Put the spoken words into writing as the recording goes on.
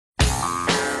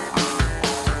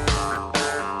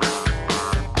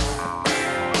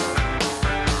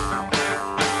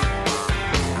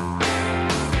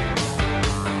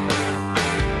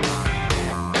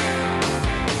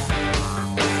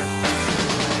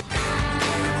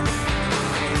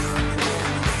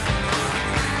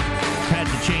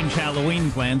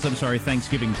Halloween plans. I'm sorry,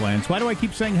 Thanksgiving plans. Why do I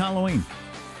keep saying Halloween?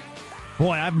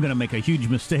 Boy, I'm going to make a huge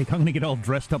mistake. I'm going to get all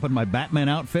dressed up in my Batman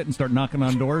outfit and start knocking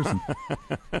on doors and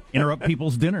interrupt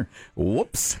people's dinner.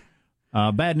 Whoops.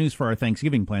 Bad news for our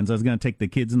Thanksgiving plans. I was going to take the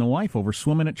kids and the wife over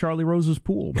swimming at Charlie Rose's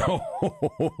pool.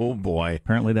 Oh, boy.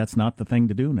 Apparently that's not the thing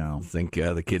to do now. I think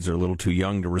the kids are a little too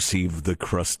young to receive the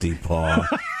Crusty Paw.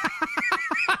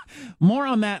 More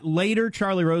on that later.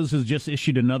 Charlie Rose has just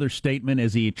issued another statement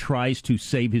as he tries to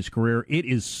save his career. It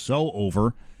is so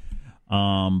over.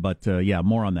 But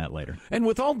more on that later. And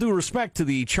with all due respect to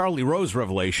the Charlie Rose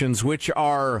revelations, which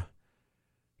are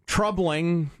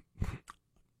troubling,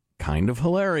 kind of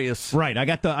hilarious. Right. I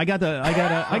got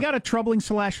a troubling /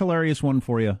 hilarious one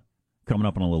for you coming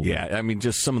up in a little bit. Yeah, I mean,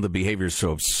 just some of the behavior is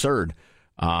so absurd.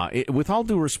 With all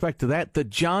due respect to that, the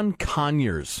John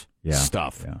Conyers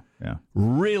stuff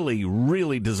really,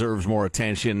 really deserves more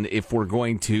attention if we're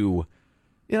going to,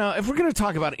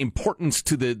 talk about importance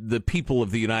to the people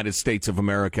of the United States of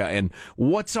America and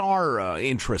what's our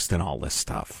interest in all this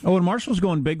stuff. Oh, and Marshall's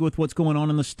going big with what's going on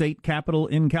in the state capitol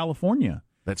in California.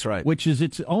 That's right. Which is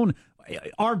its own.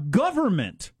 Our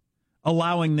government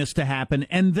allowing this to happen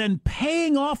and then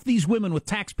paying off these women with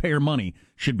taxpayer money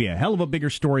should be a hell of a bigger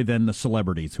story than the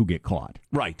celebrities who get caught.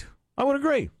 Right. I would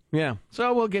agree. Yeah.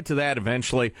 So we'll get to that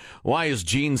eventually. Why has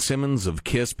Gene Simmons of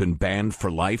KISS been banned for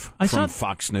life from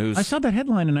Fox News? I saw that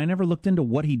headline and I never looked into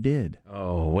what he did.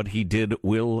 Oh, what he did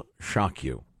will shock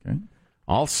you. Okay.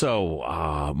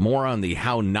 Also, more on the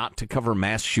how not to cover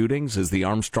mass shootings as the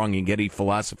Armstrong and Getty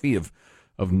philosophy of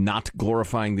not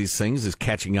glorifying these things is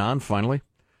catching on finally.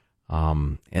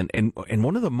 And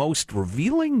one of the most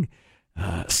revealing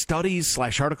studies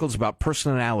 / articles about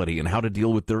personality and how to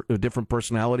deal with different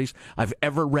personalities I've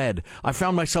ever read. I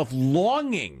found myself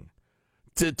longing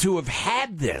to have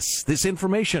had this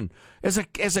information as a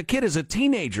kid, as a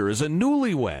teenager, as a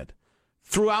newlywed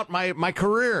throughout my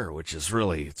career, which is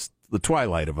really it's the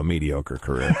twilight of a mediocre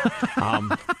career.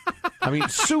 I mean,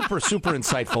 super, super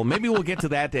insightful. Maybe we'll get to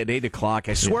that at 8 o'clock.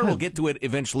 I swear we'll get to it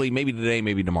eventually, maybe today,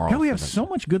 maybe tomorrow. Yeah, we have so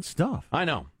much good stuff. I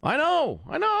know.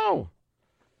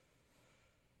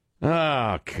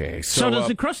 Okay. So does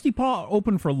the Crusty Paw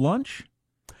open for lunch?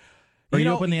 Or you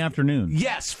open in the afternoon?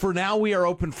 Yes, for now we are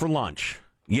open for lunch.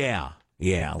 Yeah.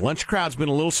 Lunch crowd's been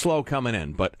a little slow coming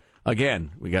in, but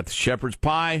again, we got the shepherd's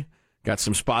pie, got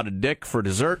some spotted dick for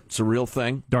dessert. It's a real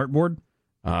thing. Dartboard?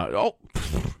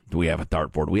 Do we have a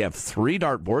dartboard? We have 3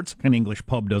 dartboards. An English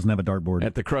pub doesn't have a dartboard.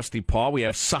 At the Crusty Paw, we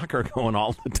have soccer going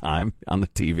all the time on the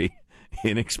TV,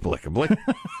 inexplicably.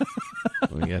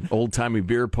 We got old-timey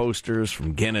beer posters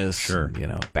from Guinness, sure,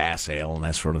 Bass Ale and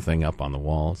that sort of thing up on the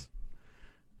walls.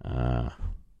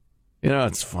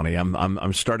 It's funny.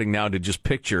 I'm starting now to just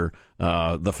picture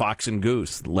the Fox and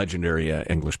Goose, the legendary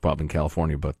English pub in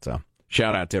California. But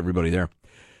shout out to everybody there.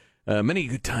 Many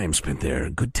good times spent there.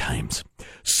 Good times.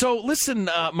 So, listen,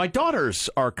 my daughters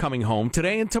are coming home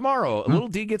today and tomorrow. Little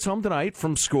D gets home tonight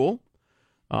from school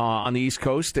on the East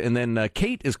Coast, and then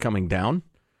Kate is coming down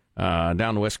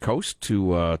the West Coast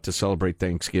to celebrate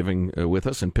Thanksgiving with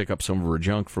us and pick up some of her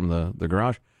junk from the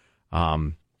garage.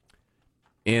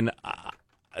 And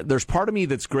there's part of me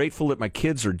that's grateful that my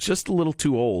kids are just a little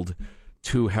too old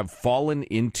to have fallen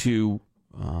into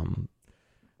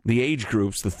the age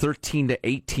groups, the 13 to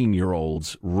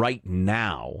 18-year-olds right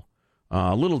now.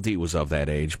 Little D was of that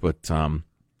age, but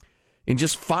in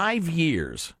just 5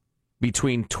 years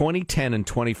between 2010 and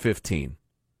 2015,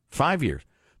 5 years,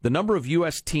 the number of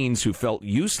U.S. teens who felt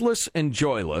useless and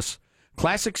joyless,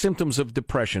 classic symptoms of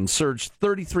depression, surged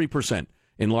 33%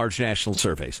 in large national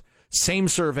surveys. Same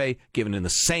survey, given in the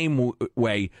same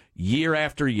way, year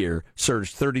after year,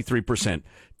 surged 33%.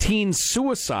 Teen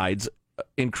suicides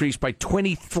increased by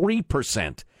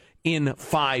 23% in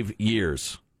 5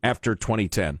 years after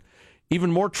 2010.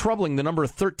 Even more troubling, the number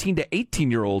of 13 to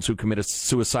 18-year-olds who committed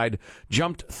suicide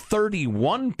jumped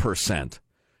 31%.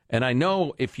 And I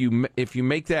know if you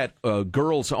make that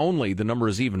girls only, the number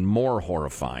is even more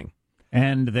horrifying.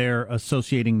 And they're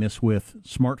associating this with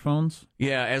smartphones?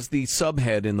 Yeah, as the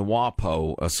subhead in the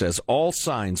WAPO says, all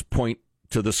signs point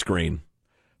to the screen.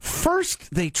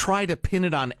 First, they try to pin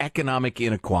it on economic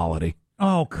inequality.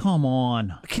 Oh, come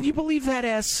on. Can you believe that,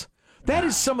 S? That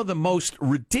is some of the most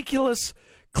ridiculous,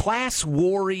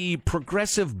 class-war-y,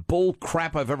 progressive bull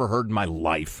crap I've ever heard in my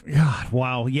life. God,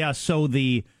 wow. Yeah, so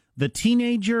the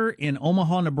teenager in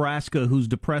Omaha, Nebraska who's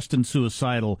depressed and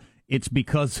suicidal it's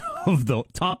because of the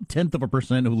top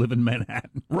 0.1% who live in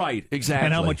Manhattan. Right, exactly.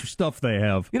 And how much stuff they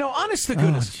have. You know, honest to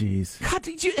goodness. Oh, jeez.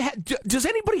 God, does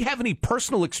anybody have any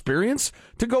personal experience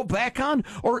to go back on?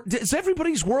 Or is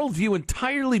everybody's worldview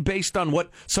entirely based on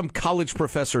what some college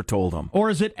professor told them? Or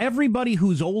is it everybody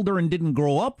who's older and didn't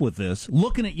grow up with this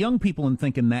looking at young people and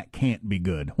thinking that can't be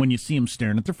good when you see them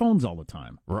staring at their phones all the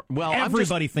time? Well,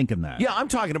 everybody thinking that. Yeah, I'm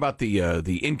talking about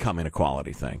the income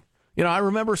inequality thing. You know, I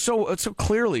remember so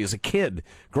clearly as a kid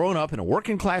growing up in a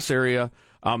working class area,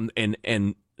 and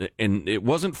it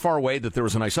wasn't far away that there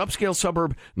was a nice upscale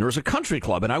suburb and there was a country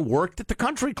club, and I worked at the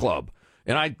country club,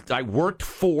 and I worked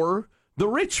for the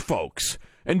rich folks.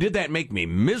 And did that make me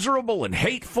miserable and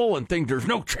hateful and think there's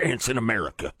no chance in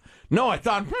America? No, I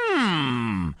thought,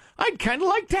 I'd kind of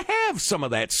like to have some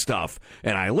of that stuff.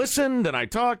 And I listened and I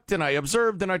talked and I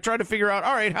observed and I tried to figure out,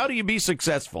 all right, how do you be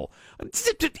successful?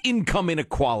 Income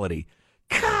inequality.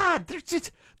 God, there's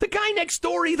just, the guy next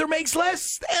door either makes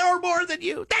less or more than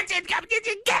you. That's income.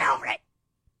 Get over it.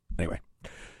 Anyway.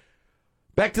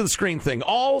 Back to the screen thing.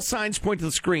 All signs point to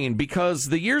the screen because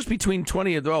the years between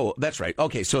 20 and... Oh, that's right.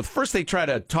 Okay, so first they try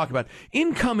to talk about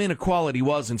income inequality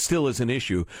was and still is an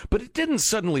issue, but it didn't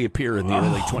suddenly appear in the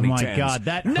early 2010s. Oh, my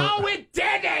God. No, it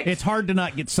didn't! It's hard to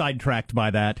not get sidetracked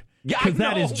by that. Yeah, because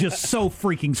that is just so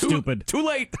freaking stupid. Too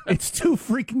late. It's too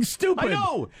freaking stupid. I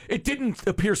know. It didn't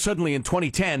appear suddenly in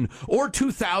 2010 or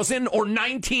 2000 or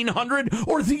 1900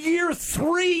 or the year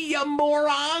 3, you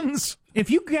morons. If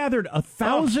you gathered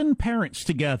 1,000 parents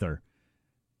together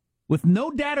with no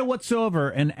data whatsoever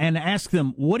and asked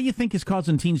them, what do you think is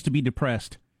causing teens to be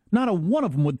depressed? Not a one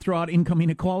of them would throw out income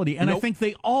inequality, and I think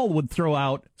they all would throw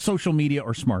out social media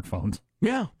or smartphones.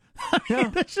 Yeah. Yeah.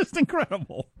 That's just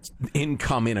incredible.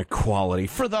 Income inequality.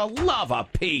 For the love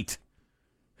of Pete.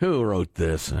 Who wrote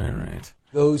this? All right.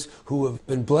 Those who have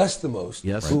been blessed the most,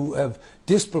 yes, who have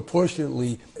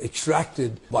disproportionately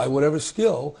extracted by whatever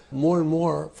skill more and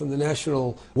more from the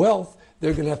national wealth,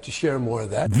 they're going to have to share more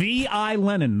of that. V.I.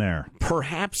 Lenin there.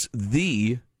 Perhaps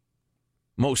the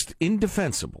most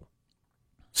indefensible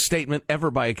statement ever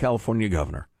by a California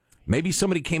governor. Maybe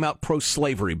somebody came out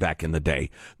pro-slavery back in the day.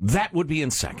 That would be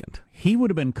in second. He would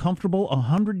have been comfortable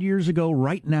 100 years ago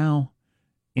right now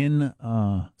in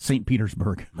St.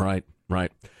 Petersburg. Right.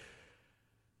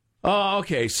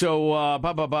 Okay, so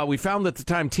we found that the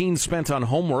time teens spent on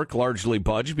homework largely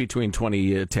budged between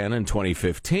 2010 and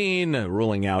 2015,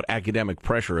 ruling out academic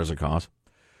pressure as a cause.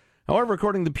 However,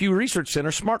 according to the Pew Research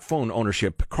Center, smartphone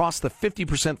ownership crossed the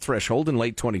 50% threshold in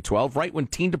late 2012, right when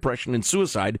teen depression and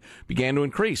suicide began to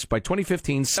increase. By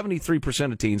 2015,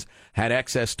 73% of teens had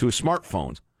access to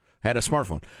smartphones.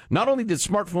 Not only did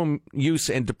smartphone use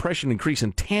and depression increase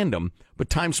in tandem, but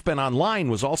time spent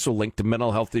online was also linked to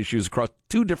mental health issues across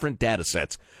 2 different data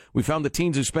sets. We found that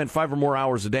teens who spent 5 or more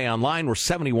hours a day online were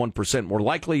 71% more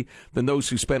likely than those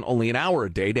who spent only an hour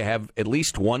a day to have at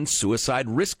least one suicide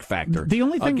risk factor. The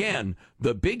only thing... Again,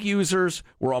 the big users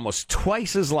were almost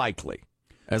twice as likely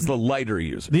as the lighter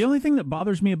users. The only thing that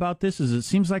bothers me about this is it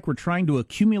seems like we're trying to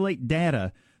accumulate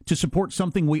data to support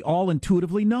something we all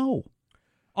intuitively know.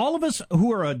 All of us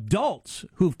who are adults,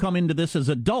 who've come into this as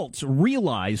adults,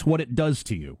 realize what it does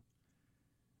to you.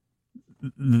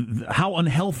 How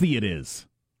unhealthy it is.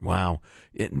 Wow.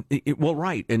 Well,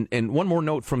 right. And one more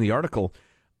note from the article.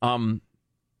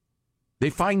 They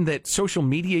find that social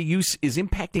media use is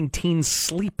impacting teens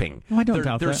sleeping. Well, I don't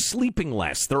doubt that. They're sleeping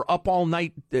less. They're up all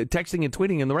night texting and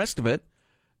tweeting and the rest of it.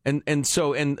 And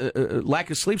so lack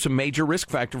of sleep's a major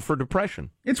risk factor for depression.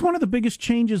 It's one of the biggest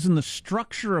changes in the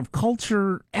structure of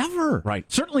culture ever.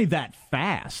 Right. Certainly that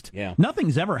fast. Yeah.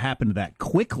 Nothing's ever happened that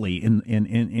quickly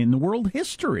in the world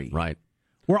history. Right.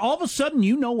 Where all of a sudden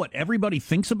you know what everybody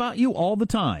thinks about you all the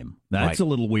time. That's a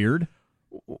little weird.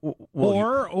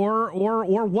 Well,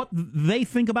 or what they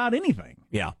think about anything.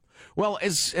 Yeah. Well,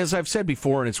 as I've said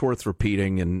before, and it's worth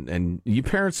repeating, and you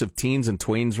parents of teens and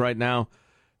tweens right now,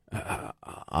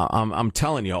 I'm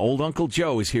telling you, old Uncle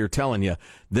Joe is here telling you,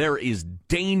 there is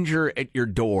danger at your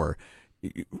door.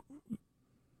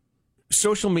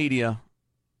 Social media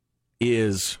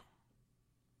is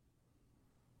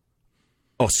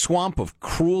a swamp of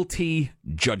cruelty,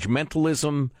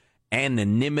 judgmentalism,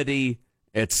 anonymity,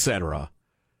 etc.,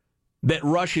 that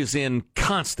rushes in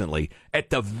constantly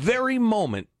at the very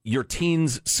moment your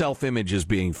teen's self-image is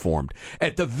being formed.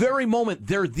 At the very moment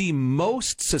they're the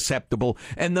most susceptible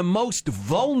and the most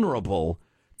vulnerable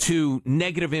to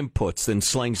negative inputs than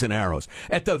slings and arrows.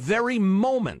 At the very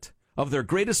moment of their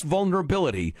greatest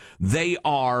vulnerability, they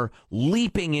are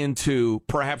leaping into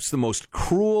perhaps the most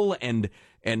cruel and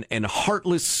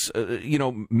heartless,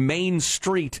 main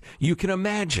street you can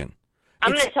imagine.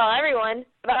 I'm going to tell everyone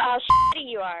about how shitty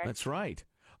you are. That's right.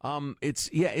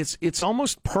 It's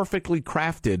almost perfectly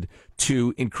crafted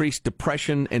to increase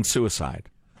depression and suicide.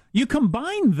 You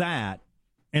combine that,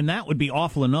 and that would be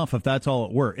awful enough if that's all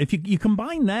it were. If you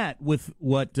combine that with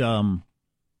what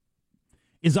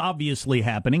is obviously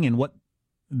happening and what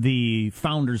the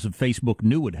founders of Facebook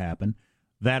knew would happen,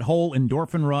 that whole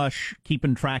endorphin rush,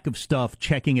 keeping track of stuff,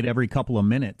 checking it every couple of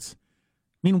minutes.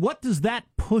 I mean, what does that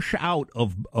push out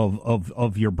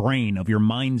of your brain, of your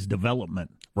mind's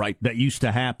development? Right. That used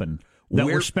to happen, that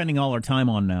we're spending all our time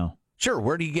on now. Sure.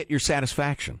 Where do you get your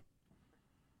satisfaction?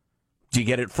 Do you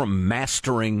get it from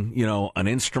mastering, an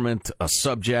instrument, a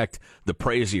subject, the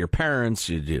praise of your parents,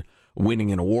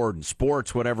 winning an award in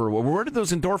sports, whatever? Where did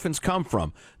those endorphins come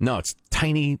from? No, it's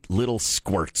tiny little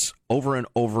squirts over and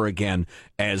over again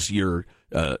as you're,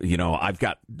 I've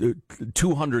got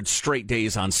 200 straight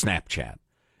days on Snapchat.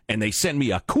 And they send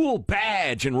me a cool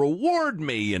badge and reward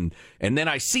me, and then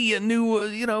I see a new,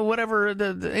 whatever,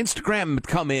 the Instagram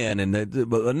come in, and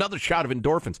another shot of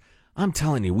endorphins. I'm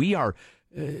telling you, we are.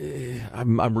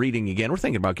 I'm reading again. We're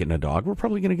thinking about getting a dog. We're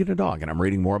probably going to get a dog, and I'm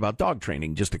reading more about dog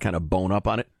training just to kind of bone up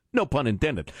on it. No pun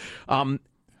intended. I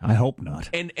hope not.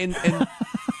 And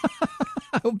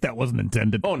I hope that wasn't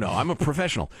intended. Oh no, I'm a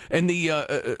professional. And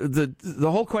the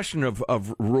whole question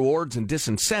of rewards and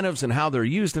disincentives and how they're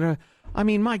used, and I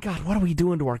mean, my God, what are we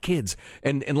doing to our kids?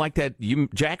 And like that,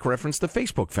 Jack referenced the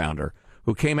Facebook founder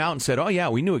who came out and said, "Oh yeah,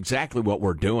 we knew exactly what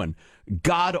we're doing.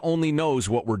 God only knows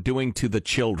what we're doing to the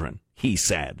children," he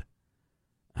said.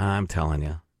 I'm telling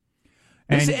you,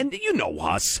 and you know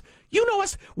us. You know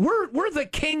us. We're the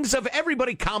kings of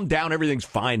everybody. Calm down. Everything's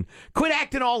fine. Quit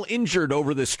acting all injured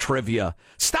over this trivia.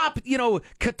 Stop,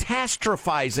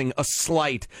 catastrophizing a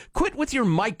slight. Quit with your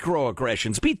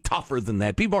microaggressions. Be tougher than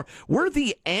that. Be more. We're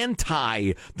the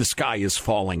the sky is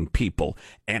falling people.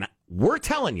 And we're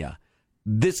telling you,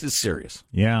 this is serious.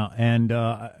 Yeah. And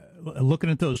looking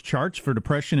at those charts for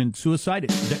depression and suicide,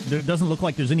 it doesn't look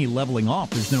like there's any leveling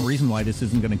off. There's no reason why this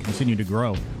isn't going to continue to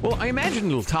grow. Well, I imagine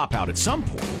it'll top out at some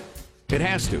point. It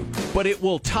has to. But it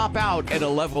will top out at a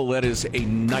level that is a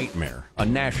nightmare, a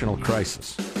national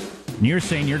crisis. And you're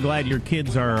saying you're glad your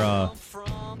kids are a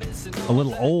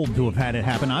little old to have had it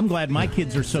happen. I'm glad my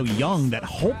kids are so young that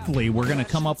hopefully we're going to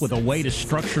come up with a way to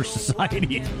structure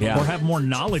society or have more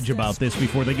knowledge about this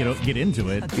before they get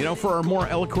into it. For our more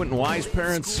eloquent and wise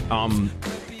parents,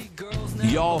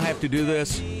 y'all have to do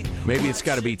this. Maybe it's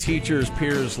got to be teachers,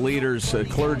 peers, leaders,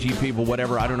 clergy people,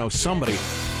 whatever. I don't know. Somebody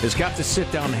has got to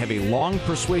sit down and have a long,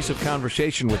 persuasive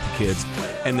conversation with the kids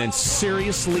and then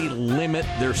seriously limit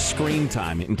their screen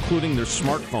time, including their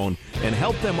smartphone, and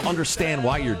help them understand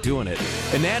why you're doing it.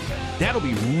 And that'll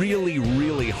be really,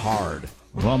 really hard.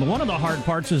 Well, one of the hard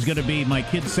parts is going to be my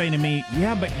kids saying to me,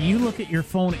 "Yeah, but you look at your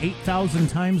phone 8,000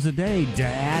 times a day,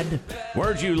 Dad."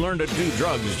 Where'd you learn to do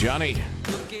drugs, Johnny?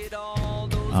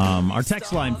 Our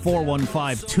text line,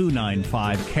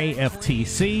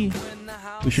 415-295-KFTC.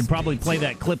 We should probably play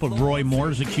that clip of Roy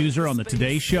Moore's accuser on the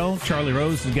Today Show. Charlie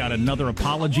Rose has got another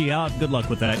apology out. Good luck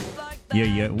with that.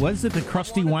 Yeah. Was it the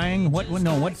Crusty Wang? What's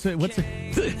it?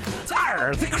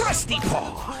 The Crusty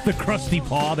Paw. The Crusty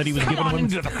Paw that he was giving him.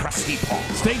 Into the Crusty Paw.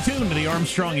 Stay tuned to the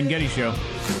Armstrong and Getty Show.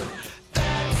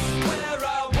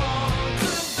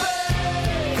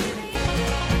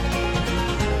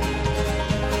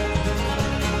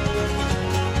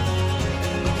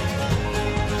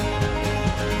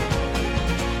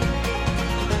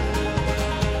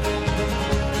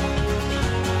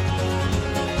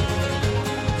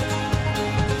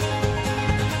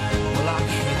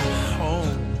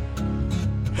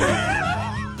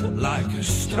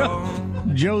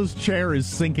 Joe's chair is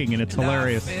sinking, and it's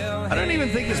hilarious. I don't even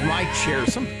think it's my chair.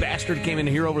 Some bastard came in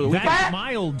here over the weekend. That's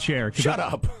my old chair. Shut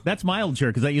up. That's my old chair,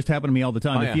 because that used to happen to me all the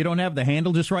time. Oh, if you don't have the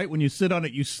handle just right, when you sit on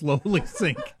it, you slowly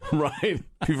sink. Right.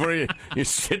 Before you're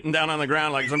sitting down on the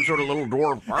ground like some sort of little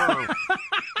dwarf.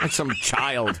 Like some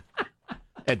child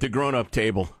at the grown-up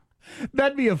table.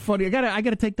 That'd be a funny. I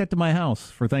gotta take that to my house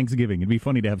for Thanksgiving. It'd be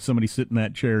funny to have somebody sit in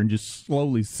that chair and just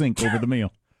slowly sink over the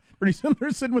meal. Pretty soon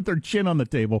they're sitting with their chin on the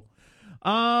table.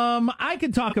 I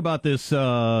could talk about this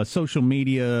social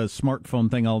media smartphone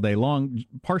thing all day long,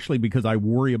 partially because I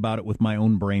worry about it with my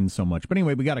own brain so much. But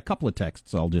anyway, we got a couple of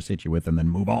texts I'll just hit you with and then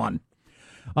move on.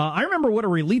 I remember what a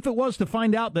relief it was to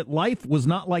find out that life was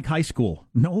not like high school.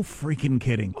 No freaking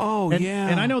kidding. Oh, yeah.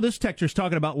 And I know this texter's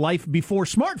talking about life before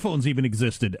smartphones even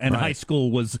existed, and high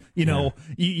school was,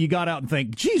 you got out and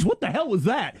think, geez, what the hell was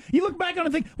that? You look back on it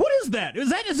and think, what is that? Is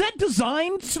that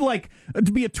designed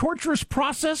to be a torturous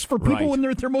process for people when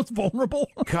they're at their most vulnerable?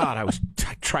 God,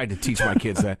 I tried to teach my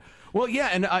kids that. Well, yeah,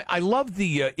 and I love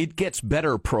the It Gets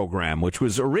Better program, which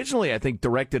was originally, I think,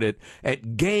 directed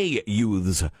at gay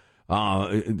youths,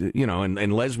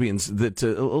 and lesbians. That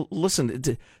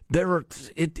listen,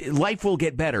 life will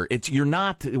get better. You're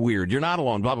not weird. You're not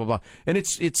alone. Blah blah blah. And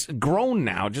it's grown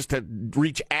now just to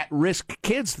reach at-risk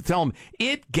kids to tell them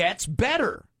it gets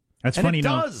better. That's and funny. It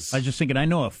I does. was just thinking. I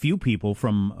know a few people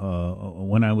from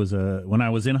when I was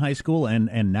in high school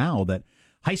and now that.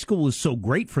 High school is so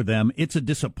great for them, it's a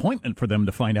disappointment for them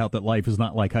to find out that life is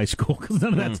not like high school because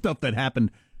none of that stuff that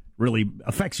happened really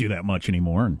affects you that much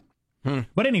anymore.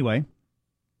 But anyway,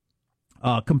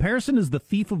 comparison is the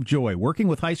thief of joy. Working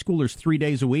with high schoolers 3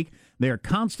 days a week, they are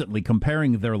constantly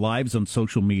comparing their lives on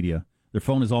social media. Their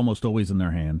phone is almost always in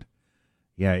their hand.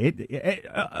 Yeah,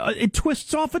 it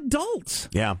twists off adults.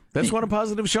 Yeah, that's one of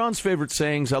Positive Sean's favorite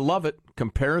sayings. I love it.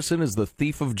 Comparison is the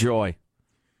thief of joy.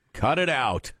 Cut it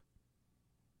out.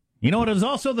 You know what is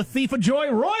also the thief of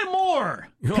joy? Roy Moore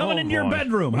coming into your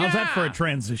bedroom. How's that for a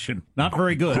transition? Not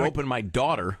very good. Groping my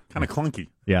daughter. Kind of clunky.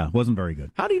 Yeah, wasn't very good.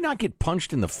 How do you not get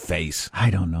punched in the face? I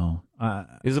don't know.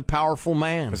 He's a powerful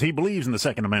man. Because he believes in the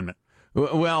Second Amendment.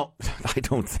 Well, I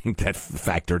don't think that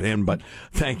factored in, but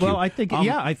thank you. Well, I think,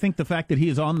 I think the fact that he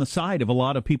is on the side of a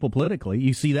lot of people politically,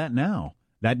 you see that now.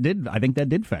 I think that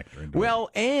did factor in. Well,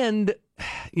 and,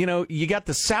 you got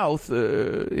the South,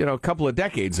 a couple of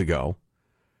decades ago,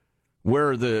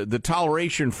 where the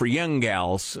toleration for young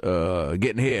gals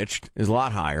getting hitched is a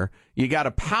lot higher. You got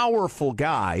a powerful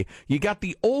guy. You got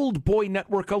the old boy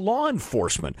network of law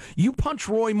enforcement. You punch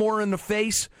Roy Moore in the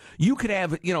face, you could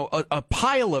have a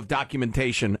pile of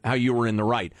documentation how you were in the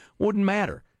right. Wouldn't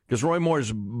matter. Because Roy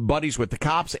Moore's buddies with the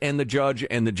cops and the judge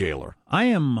and the jailer. I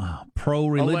am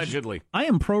pro-religion. Allegedly. I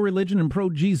am pro-religion and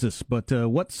pro-Jesus, but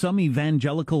what some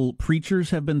evangelical preachers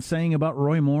have been saying about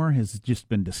Roy Moore has just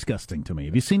been disgusting to me.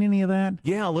 Have you seen any of that?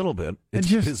 Yeah, a little bit. It's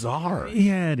just bizarre.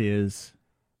 Yeah, it is.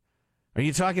 Are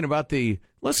you talking about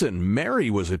listen, Mary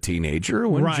was a teenager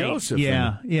when Joseph...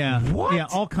 Yeah. What? Yeah,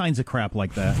 all kinds of crap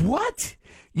like that. What?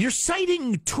 You're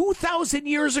citing 2,000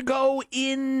 years ago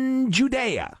in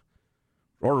Judea.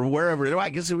 Or wherever, I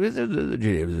guess it was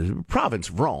the province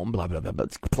of Rome, blah, blah, blah, blah.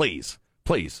 Please.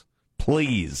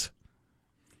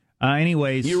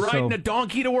 Anyways. You're riding a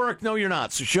donkey to work? No, you're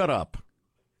not, so shut up.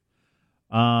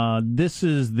 This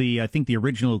is I think the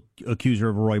original accuser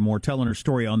of Roy Moore telling her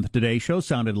story on the Today Show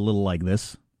sounded a little like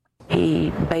this. He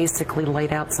basically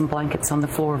laid out some blankets on the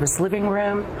floor of his living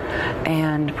room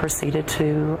and proceeded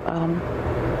to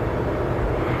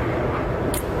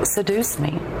seduce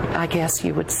me, I guess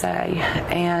you would say.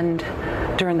 And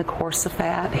during the course of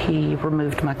that, he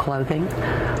removed my clothing.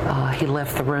 He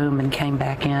left the room and came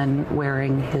back in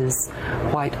wearing his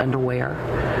white underwear.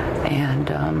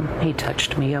 And he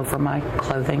touched me over my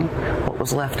clothing, what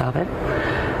was left of it.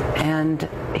 And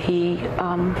he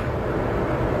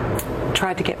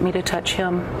tried to get me to touch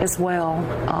him as well.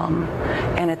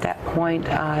 And at that point,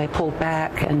 I pulled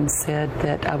back and said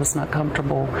that I was not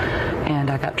comfortable, and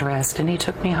I got dressed, and he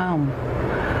took me home.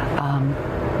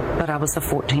 But I was a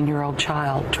 14-year-old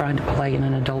child trying to play in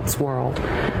an adult's world,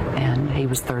 and he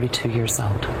was 32 years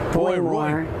old. Roy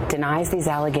Moore denies these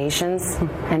allegations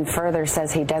and further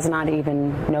says he does not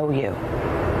even know you.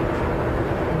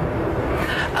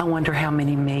 I wonder how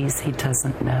many me's he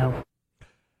doesn't know.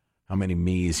 How many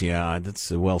me's? Yeah, that's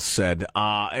well said.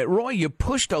 Roy, you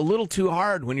pushed a little too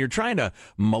hard when you're trying to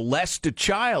molest a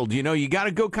child. You got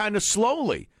to go kind of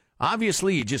slowly.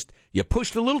 Obviously, you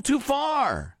pushed a little too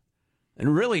far.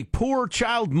 And really poor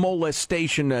child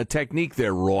molestation technique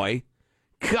there, Roy.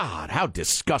 God, how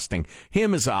disgusting.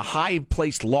 Him as a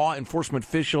high-placed law enforcement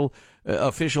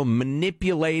official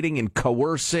manipulating and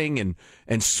coercing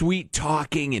and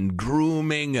sweet-talking and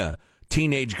grooming a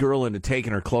teenage girl into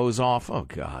taking her clothes off. Oh,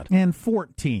 God. And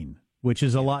 14, which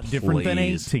is a lot different than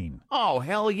 18. Oh,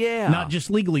 hell yeah. Not just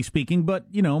legally speaking, but,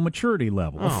 maturity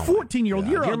level. A 14-year-old,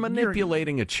 you're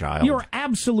manipulating a child. You're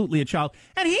absolutely a child.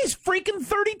 And he's freaking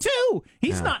 32.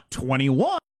 He's not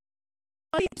 21.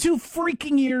 22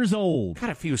 freaking years old. God,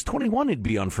 if he was 21, it'd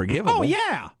be unforgivable. Oh,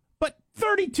 yeah. But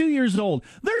 32 years old.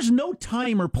 There's no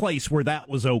time or place where that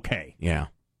was okay. Yeah.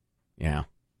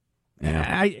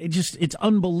 It's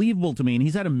unbelievable to me. And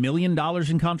he's had $1 million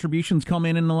in contributions come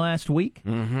in the last week.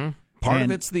 Mm-hmm. Part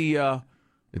of it's the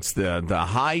It's the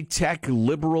high-tech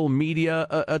liberal media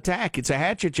attack. It's a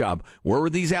hatchet job. Where were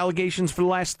these allegations for the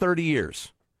last 30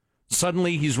 years?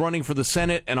 Suddenly he's running for the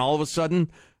Senate, and all of a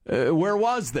sudden, where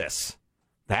was this?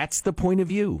 That's the point of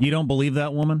view. You don't believe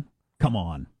that woman? Come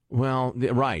on. Well,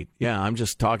 right. Yeah, I'm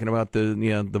just talking about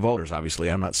the voters,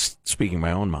 obviously. I'm not speaking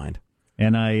my own mind.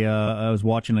 And I was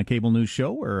watching a cable news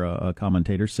show where a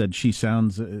commentator said she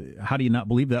sounds, how do you not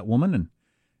believe that woman?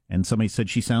 And somebody said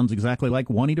she sounds exactly like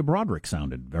Juanita Broderick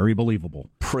sounded. Very believable.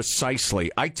 Precisely.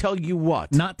 I tell you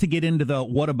what. Not to get into the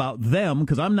what about them,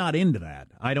 because I'm not into that.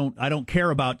 I don't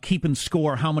care about keeping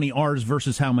score, how many R's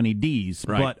versus how many D's.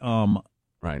 Right. But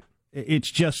right.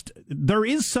 It's just, there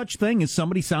is such thing as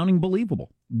somebody sounding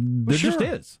believable. There just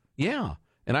is. Yeah.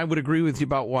 And I would agree with you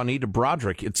about Juanita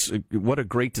Broderick. It's what a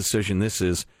great decision this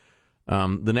is.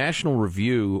 The National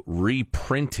Review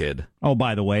reprinted. Oh,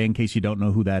 by the way, in case you don't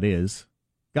know who that is,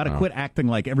 got to quit acting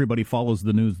like everybody follows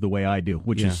the news the way I do,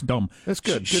 which is dumb. That's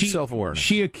good. Good self-awareness.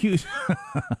 She accused,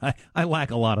 I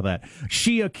lack a lot of that.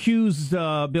 She accused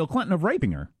Bill Clinton of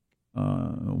raping her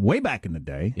way back in the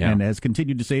day, and has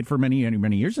continued to say it for many,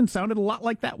 many years, and sounded a lot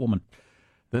like that woman.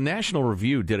 The National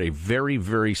Review did a very,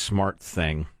 very smart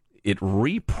thing. It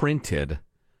reprinted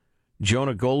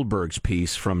Jonah Goldberg's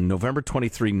piece from November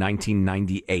 23,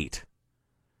 1998,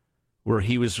 where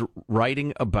he was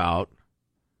writing about,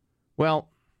 well,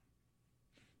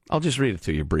 I'll just read it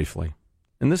to you briefly.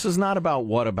 And this is not about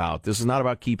what about. This is not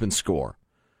about keeping score.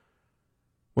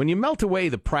 When you melt away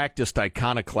the practiced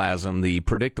iconoclasm, the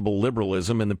predictable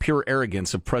liberalism, and the pure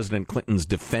arrogance of President Clinton's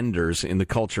defenders in the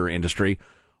culture industry,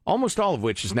 almost all of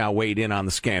which is now weighed in on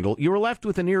the scandal, you are left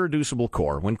with an irreducible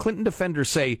core. When Clinton defenders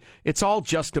say it's all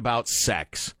just about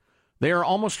sex, they are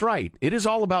almost right. It is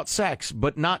all about sex,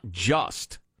 but not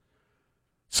just.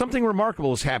 Something remarkable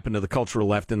has happened to the cultural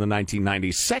left in the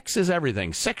 1990s. Sex is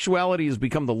everything. Sexuality has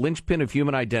become the linchpin of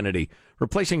human identity,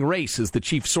 replacing race as the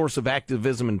chief source of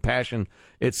activism and passion,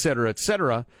 etc.,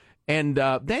 etc. And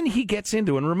then he gets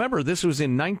into, and remember, this was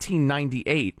in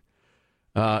 1998,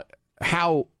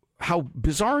 how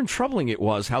bizarre and troubling it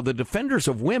was, how the defenders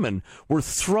of women were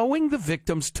throwing the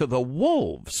victims to the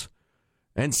wolves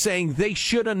and saying they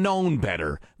should have known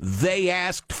better. They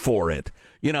asked for it.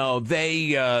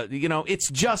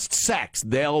 It's just sex.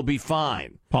 They'll be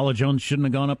fine. Paula Jones shouldn't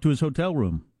have gone up to his hotel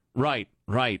room. Right.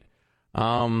 Bill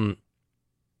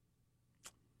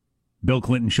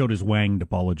Clinton showed his wang to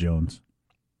Paula Jones.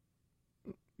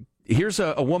 Here's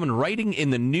a woman writing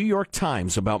in the New York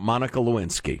Times about Monica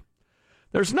Lewinsky.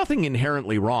 There's nothing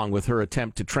inherently wrong with her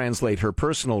attempt to translate her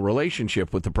personal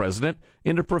relationship with the president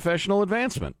into professional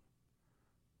advancement.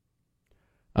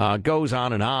 Goes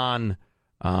on and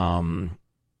on.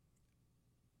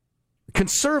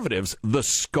 Conservatives, the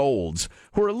scolds,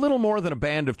 who are a little more than a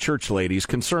band of church ladies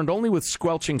concerned only with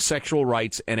squelching sexual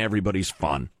rights and everybody's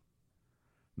fun.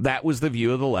 That was the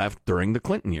view of the left during the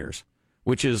Clinton years,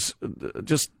 which is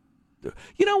just,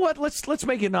 you know what? Let's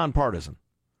make it nonpartisan.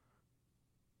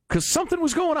 Because something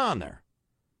was going on there.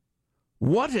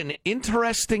 What an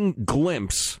interesting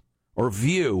glimpse or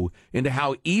view into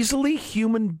how easily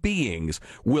human beings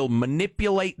will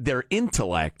manipulate their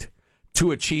intellect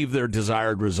to achieve their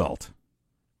desired result.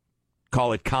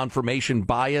 Call it confirmation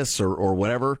bias or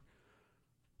whatever.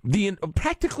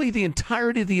 Practically the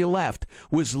entirety of the left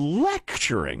was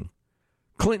lecturing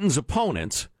Clinton's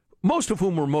opponents, most of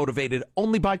whom were motivated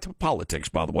only by politics,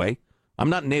 by the way. I'm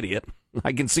not an idiot.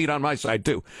 I can see it on my side,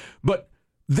 too. But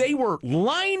they were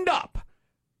lined up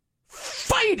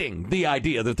fighting the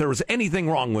idea that there was anything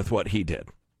wrong with what he did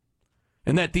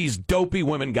and that these dopey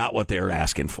women got what they were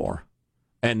asking for.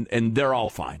 And they're all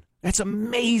fine. That's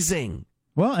amazing.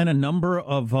 Well, and a number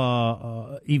of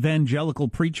evangelical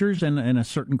preachers and a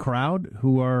certain crowd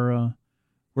who were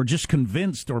just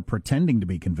convinced or pretending to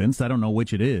be convinced, I don't know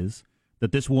which it is,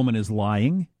 that this woman is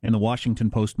lying, and the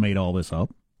Washington Post made all this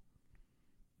up.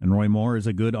 And Roy Moore is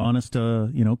a good, honest,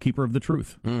 keeper of the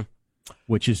truth,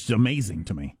 which is amazing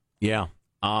to me. Yeah.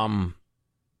 One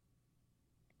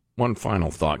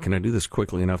final thought. Can I do this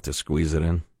quickly enough to squeeze it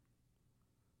in?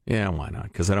 Yeah, why not?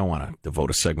 Because I don't want to devote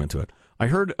a segment to it. I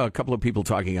heard a couple of people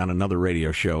talking on another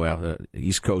radio show out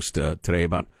East Coast today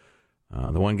about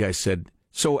the one guy said,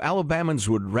 so Alabamans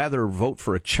would rather vote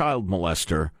for a child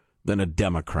molester than a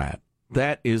Democrat.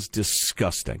 That is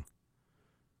disgusting.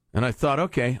 And I thought,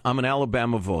 okay, I'm an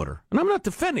Alabama voter. And I'm not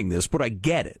defending this, but I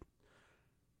get it.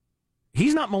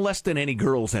 He's not molesting any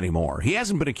girls anymore. He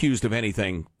hasn't been accused of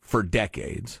anything for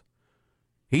decades.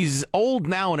 He's old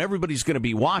now, and everybody's going to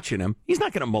be watching him. He's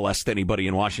not going to molest anybody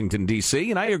in Washington, D.C.,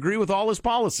 and I agree with all his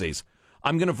policies.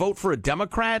 I'm going to vote for a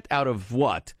Democrat out of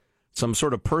what? some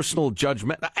sort of personal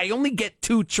judgment. I only get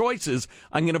two choices.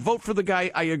 I'm going to vote for the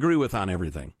guy I agree with on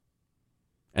everything.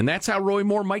 And that's how Roy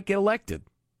Moore might get elected.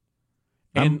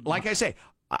 And like I say,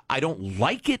 I don't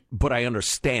like it, but I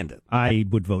understand it. I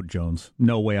would vote Jones.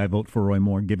 No way I vote for Roy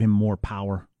Moore. Give him more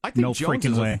power. I think no Jones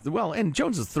freaking is way. And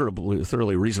Jones is a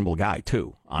thoroughly reasonable guy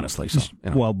too. Honestly, so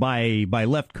Well, by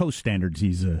left coast standards,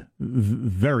 he's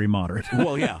very moderate.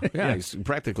 Well, yeah, he's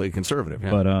practically conservative.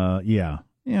 Yeah. But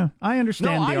yeah, I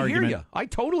understand the argument. I hear you. I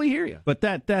totally hear you. But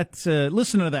that's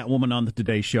listen to that woman on the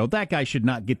Today Show. That guy should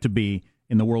not get to be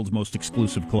in the world's most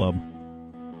exclusive club.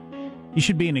 He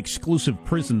should be in exclusive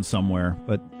prison somewhere,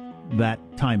 but that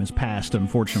time has passed,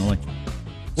 unfortunately.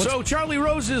 So Charlie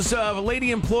Rose's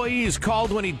lady employees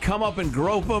called when he'd come up and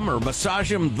grope him or massage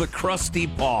him the Crusty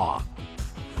Paw.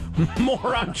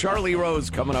 More on Charlie Rose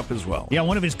coming up as well. Yeah,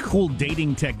 one of his cool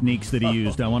dating techniques that he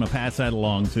used. I want to pass that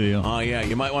along to you. Oh, yeah,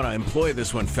 you might want to employ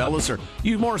this one, fellas, or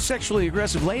you more sexually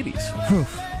aggressive ladies.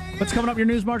 What's coming up in your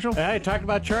news, Marshall? I talked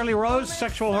about Charlie Rose.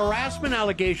 Sexual harassment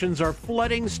allegations are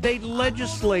flooding state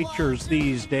legislatures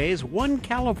these days. One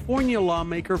California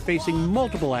lawmaker facing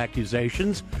multiple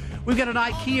accusations. We've got an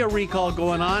IKEA recall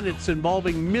going on. It's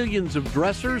involving millions of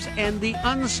dressers and the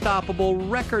unstoppable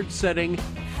record-setting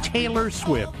Taylor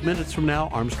Swift. Minutes from now,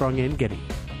 Armstrong and Getty.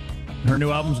 Her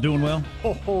new album's doing well.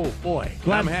 Oh boy.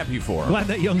 I'm happy for her. Glad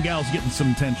that young gal's getting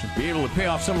some attention. Be able to pay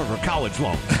off some of her college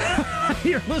loans.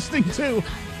 You're listening to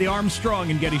the Armstrong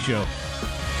and Getty Show.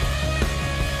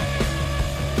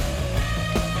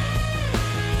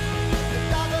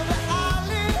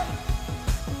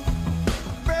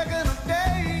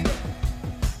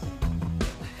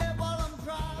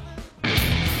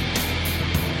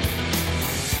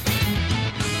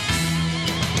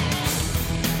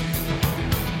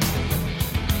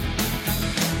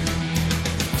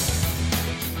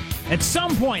 At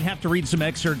some point, have to read some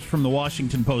excerpts from the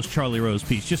Washington Post Charlie Rose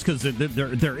piece, just because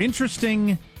they're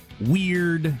interesting,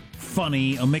 weird,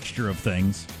 funny, a mixture of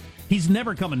things. He's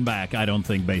never coming back, I don't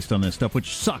think, based on this stuff,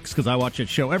 which sucks, because I watch that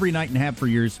show every night and have for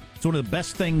years. It's one of the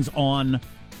best things on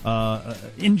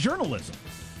in journalism.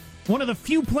 One of the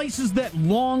few places that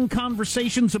long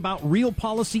conversations about real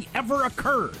policy ever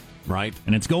occur. Right.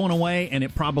 And it's going away, and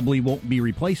it probably won't be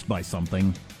replaced by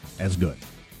something as good.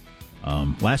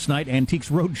 Last night, Antiques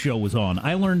Roadshow was on.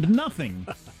 I learned nothing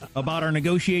about our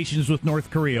negotiations with North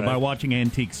Korea by watching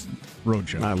Antiques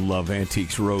Roadshow. I love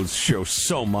Antiques Roadshow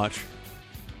so much.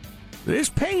 This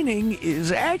painting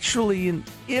is actually an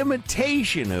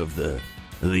imitation of the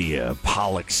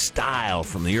Pollock style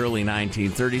from the early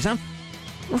 1930s. I'm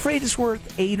afraid it's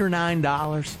worth $8 or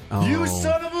 $9. Oh. You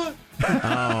son of a...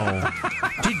 Oh.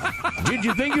 Did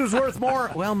you think it was worth more?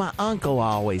 Well, my uncle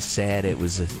always said it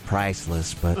was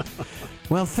priceless, but,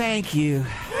 well, thank you.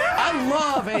 I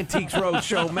love Antiques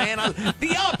Roadshow, man.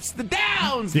 The ups, the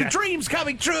downs, the dreams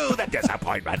coming true, the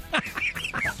disappointment.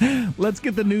 Let's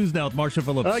get the news now with Marsha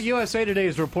Phillips. USA Today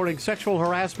is reporting sexual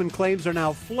harassment claims are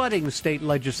now flooding state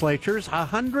legislatures.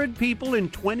 100 people in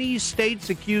 20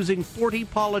 states accusing 40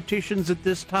 politicians at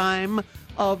this time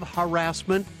of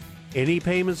harassment. Any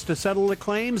payments to settle the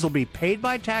claims will be paid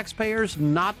by taxpayers,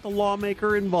 not the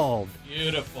lawmaker involved.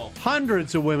 Beautiful.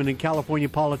 Hundreds of women in California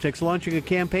politics launching a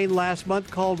campaign last month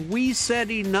called We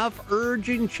Said Enough,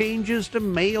 urging changes to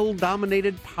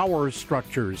male-dominated power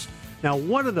structures. Now,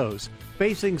 one of those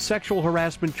facing sexual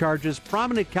harassment charges,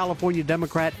 prominent California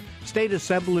Democrat State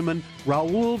Assemblyman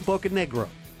Raul Bocanegra.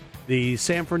 The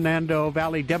San Fernando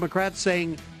Valley Democrats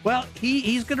saying, well,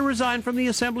 he's going to resign from the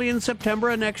Assembly in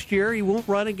September of next year. He won't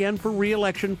run again for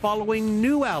re-election following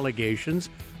new allegations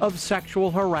of sexual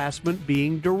harassment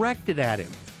being directed at him.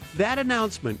 That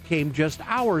announcement came just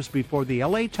hours before the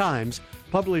LA Times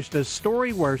published a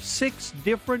story where 6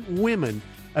 different women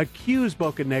accused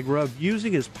Bocanegra of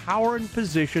using his power and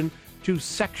position to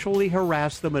sexually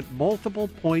harass them at multiple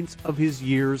points of his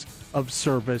years of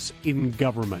service in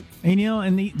government.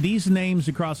 And, these names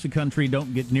across the country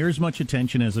don't get near as much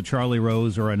attention as a Charlie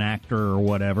Rose or an actor or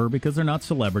whatever because they're not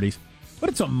celebrities. But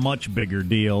it's a much bigger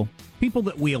deal. People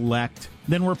that we elect,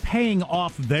 then we're paying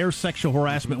off their sexual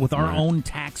harassment with our own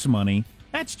tax money.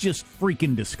 That's just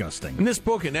freaking disgusting. And this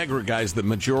Bocanegra guy's the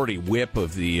majority whip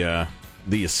of the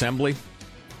Assembly.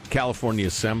 California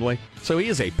Assembly. So he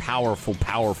is a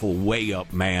powerful, way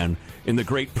up man in the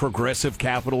great progressive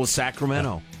capital of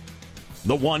Sacramento.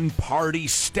 the one-party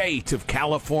state of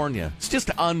California. It's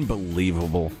just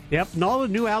unbelievable. Yep, and all the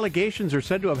new allegations are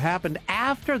said to have happened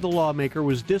after the lawmaker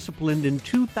was disciplined in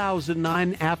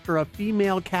 2009 after a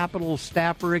female Capitol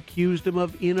staffer accused him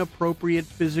of inappropriate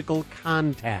physical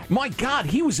contact. My God,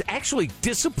 he was actually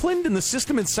disciplined in the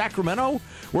system in Sacramento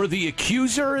where the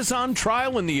accuser is on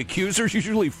trial and the accuser is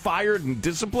usually fired and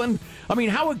disciplined? I mean,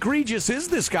 how egregious is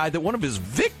this guy that one of his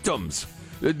victims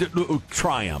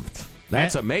triumphed?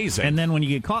 That's amazing. And then when you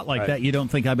get caught like that, you don't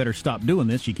think I better stop doing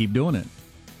this. You keep doing it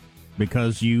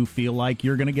because you feel like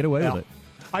you're going to get away with it.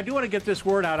 I do want to get this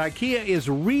word out. IKEA is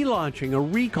relaunching a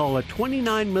recall of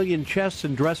 29 million chests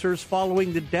and dressers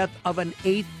following the death of an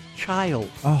 8th child.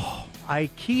 Oh.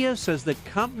 IKEA says the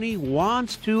company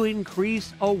wants to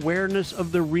increase awareness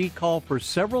of the recall for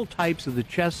several types of the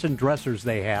chests and dressers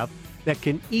they have that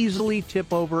can easily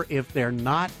tip over if they're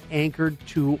not anchored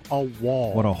to a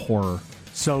wall. What a horror.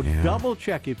 So double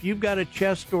check. If you've got a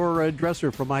chest or a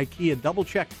dresser from IKEA, double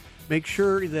check. Make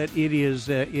sure that it is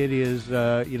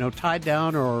tied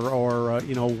down or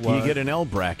you get an L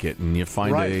bracket and you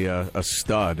find a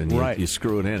stud and you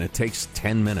screw it in. It takes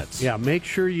 10 minutes. Yeah, make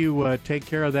sure you take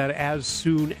care of that as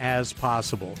soon as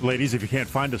possible. Ladies, if you can't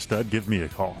find a stud, give me a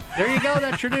call. There you go.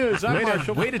 That's your news. I'm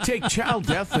Marshall. Way to take child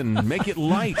death and make it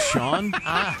light, Sean.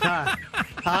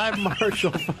 I'm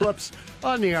Marshall Phillips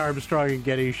on the Armstrong and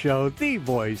Getty Show, the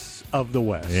voice of the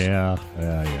West. Yeah.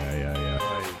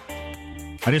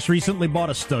 I just recently bought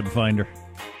a stud finder.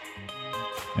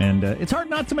 And it's hard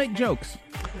not to make jokes.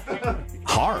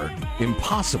 Hard?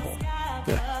 Impossible.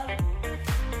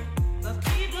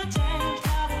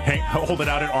 Hey, hold it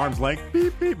out at arm's length.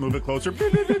 Beep, beep. Move it closer.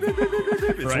 Beep, beep, beep, beep, beep,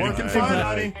 beep. It's working fine,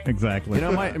 honey. Exactly. You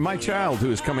know, my child,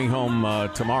 who is coming home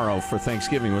tomorrow for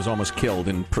Thanksgiving, was almost killed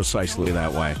in precisely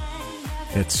that way.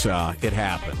 It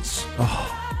happens.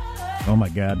 Oh my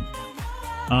God.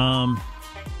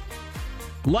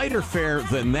 Lighter fare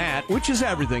than that, which is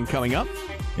everything coming up.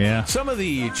 Yeah. Some of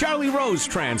the Charlie Rose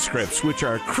transcripts, which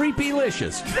are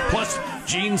creepy-licious. Plus,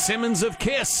 Gene Simmons of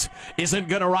Kiss isn't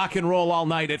going to rock and roll all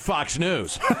night at Fox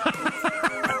News.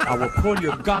 I will pull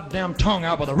your goddamn tongue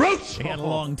out with the roots. He had a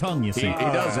long tongue, you see. He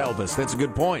does, Elvis. That's a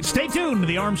good point. Stay tuned to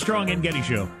the Armstrong and Getty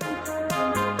Show.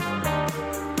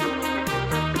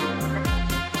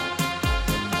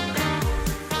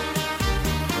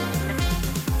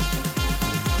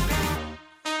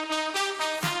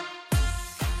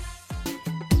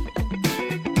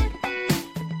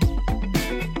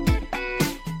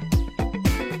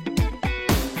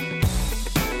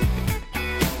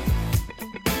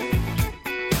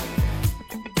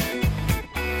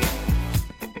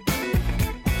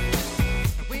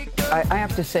 I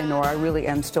have to say, Nora, I really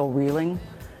am still reeling.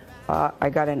 I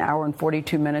got an hour and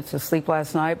 42 minutes of sleep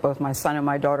last night. Both my son and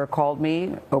my daughter called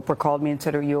me. Oprah called me and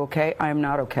said, "Are you okay?" I am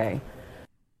not okay.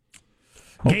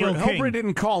 Oprah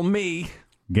didn't call me.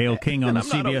 Gayle King on the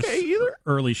CBS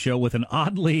Early Show with an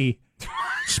oddly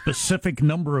specific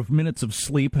number of minutes of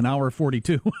sleep, an hour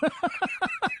 42.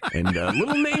 And a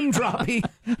little name droppy.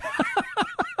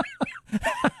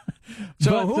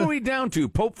 So who are we down to?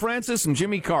 Pope Francis and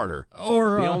Jimmy Carter,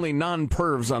 or the only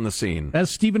non-pervs on the scene.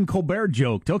 As Stephen Colbert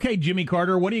joked, "Okay, Jimmy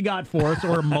Carter, what do you got for us?"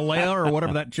 Or Malala, or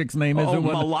whatever that chick's name is.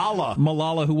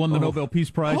 Malala, who won the Nobel Peace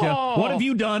Prize. Yeah. What have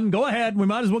you done? Go ahead. We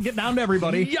might as well get down to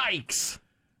everybody. Yikes!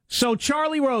 So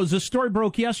Charlie Rose, this story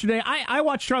broke yesterday. I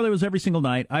watch Charlie Rose every single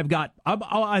night. I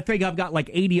think I've got like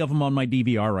 80 of them on my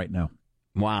DVR right now.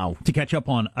 Wow. To catch up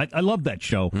on. I love that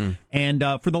show. And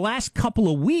for the last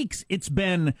couple of weeks, it's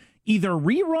been either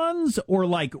reruns or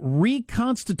like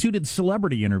reconstituted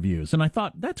celebrity interviews. And I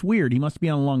thought, that's weird. He must be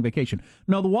on a long vacation.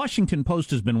 No, the Washington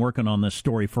Post has been working on this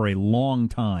story for a long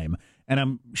time. And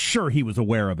I'm sure he was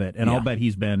aware of it. And I'll bet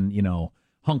he's been,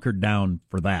 hunkered down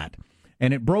for that.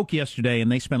 And it broke yesterday,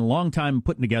 and they spent a long time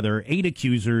putting together 8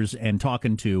 accusers and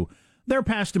talking to their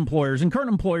past employers and current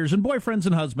employers and boyfriends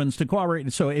and husbands to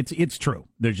cooperate. So it's true.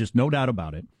 There's just no doubt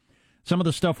about it. Some of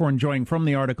the stuff we're enjoying from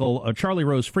the article, Charlie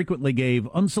Rose frequently gave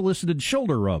unsolicited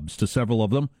shoulder rubs to several of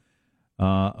them,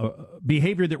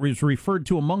 behavior that was referred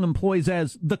to among employees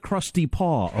as the Crusty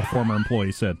Paw, a former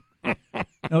employee said.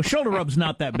 Now, shoulder rub's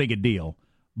not that big a deal,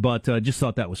 but just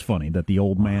thought that was funny, that the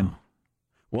old man...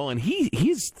 Well, and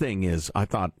his thing is, I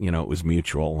thought, it was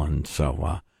mutual, and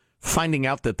so finding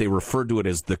out that they referred to it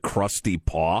as the Crusty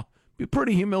Paw be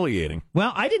pretty humiliating.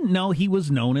 Well, I didn't know he was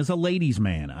known as a ladies'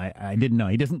 man. I didn't know.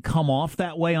 He doesn't come off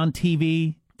that way on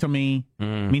TV to me. I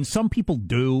mean, some people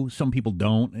do, some people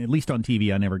don't. At least on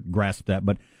TV, I never grasped that.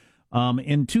 But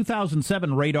in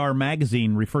 2007, Radar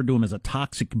magazine referred to him as a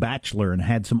toxic bachelor and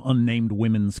had some unnamed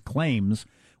women's claims,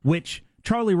 which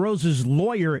Charlie Rose's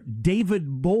lawyer,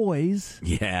 David Boies,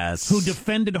 yes, who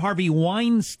defended Harvey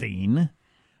Weinstein,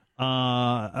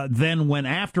 then went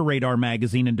after Radar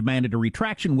Magazine and demanded a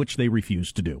retraction, which they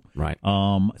refused to do. Right.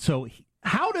 So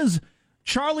how does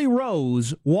Charlie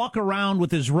Rose walk around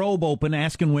with his robe open,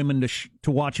 asking women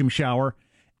to watch him shower,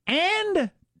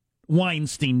 and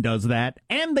Weinstein does that,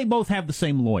 and they both have the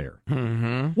same lawyer?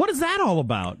 Mm-hmm. What is that all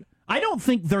about? I don't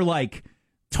think they're, like,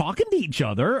 talking to each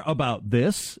other about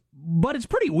this, but it's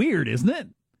pretty weird, isn't it?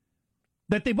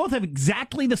 That they both have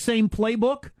exactly the same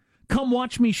playbook. Come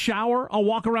watch me shower. I'll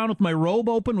walk around with my robe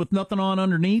open with nothing on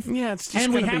underneath. Yeah, it's just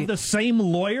and we have the same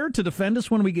lawyer to defend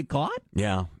us when we get caught?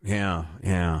 Yeah.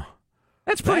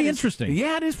 That's pretty interesting.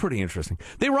 Yeah, it is pretty interesting.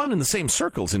 They run in the same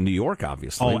circles in New York,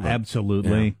 obviously. Oh,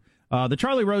 absolutely. Yeah. The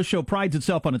Charlie Rose Show prides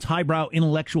itself on its highbrow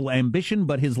intellectual ambition,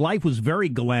 but his life was very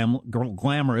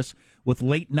glamorous, with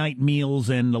late-night meals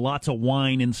and lots of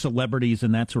wine and celebrities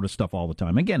and that sort of stuff all the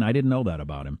time. Again, I didn't know that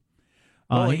about him.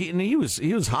 Well, he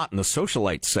was hot in the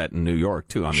socialite set in New York,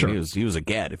 too. I mean, sure. he was a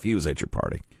get if he was at your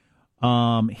party.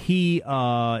 He'd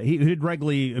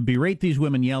regularly berate these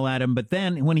women, yell at him, but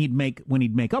then when he'd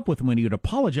make up with them, when he would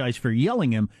apologize for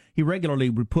yelling him, he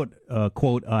regularly would put,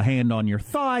 quote, a hand on your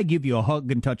thigh, give you a hug,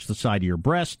 and touch the side of your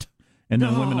breast. And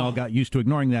then women all got used to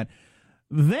ignoring that.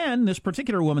 Then, this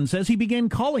particular woman says, he began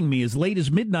calling me as late as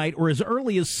midnight or as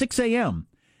early as 6 a.m.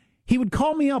 He would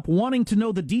call me up wanting to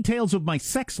know the details of my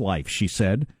sex life, she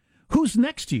said. Who's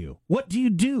next to you? What do you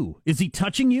do? Is he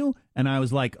touching you? And I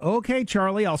was like, okay,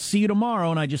 Charlie, I'll see you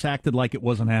tomorrow. And I just acted like it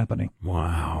wasn't happening.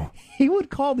 Wow. He would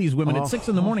call these women at 6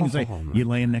 in the morning and say, you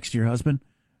laying next to your husband?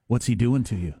 What's he doing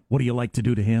to you? What do you like to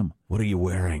do to him? What are you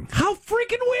wearing? How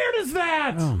freaking weird is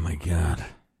that? Oh, my God.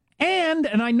 And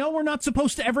I know we're not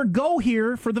supposed to ever go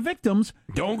here for the victims.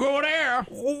 Don't go there. How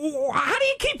do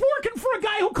you keep working for a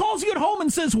guy who calls you at home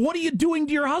and says, what are you doing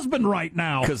to your husband right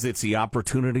now? Because it's the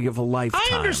opportunity of a lifetime.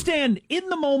 I understand. In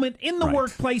the moment, in the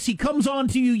workplace, he comes on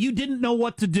to you. You didn't know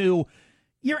what to do.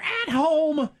 You're at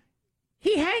home.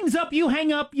 He hangs up. You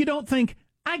hang up. You don't think,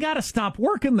 I got to stop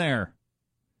working there.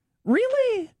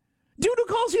 Really? Dude who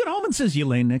calls you at home and says, you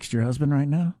laying next to your husband right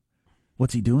now?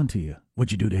 What's he doing to you?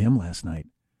 What'd you do to him last night?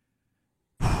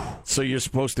 So you're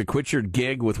supposed to quit your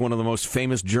gig with one of the most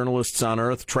famous journalists on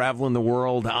earth, traveling the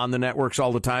world on the networks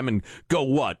all the time, and go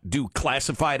what? Do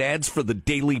classified ads for the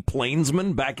Daily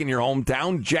Plainsman back in your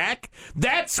hometown, Jack?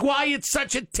 That's why it's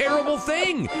such a terrible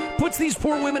thing. Puts these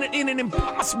poor women in an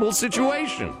impossible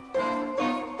situation.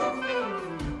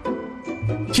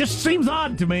 Just seems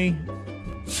odd to me.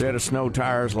 Set of snow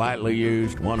tires, lightly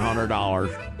used,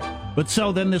 $100. But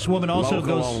so then this woman also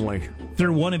Local goes only.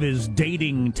 Through one of his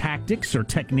dating tactics or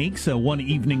techniques, one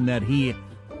evening that he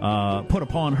put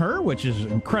upon her, which is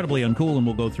incredibly uncool, and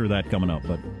we'll go through that coming up.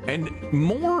 And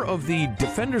more of the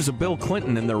defenders of Bill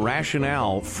Clinton and their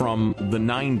rationale from the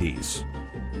 90s,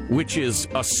 which is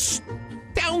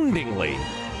astoundingly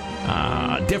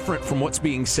different from what's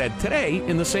being said today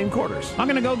in the same quarters. I'm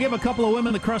going to go give a couple of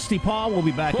women the Crusty Paw. We'll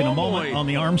be back in a moment on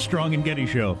the Armstrong and Getty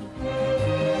Show.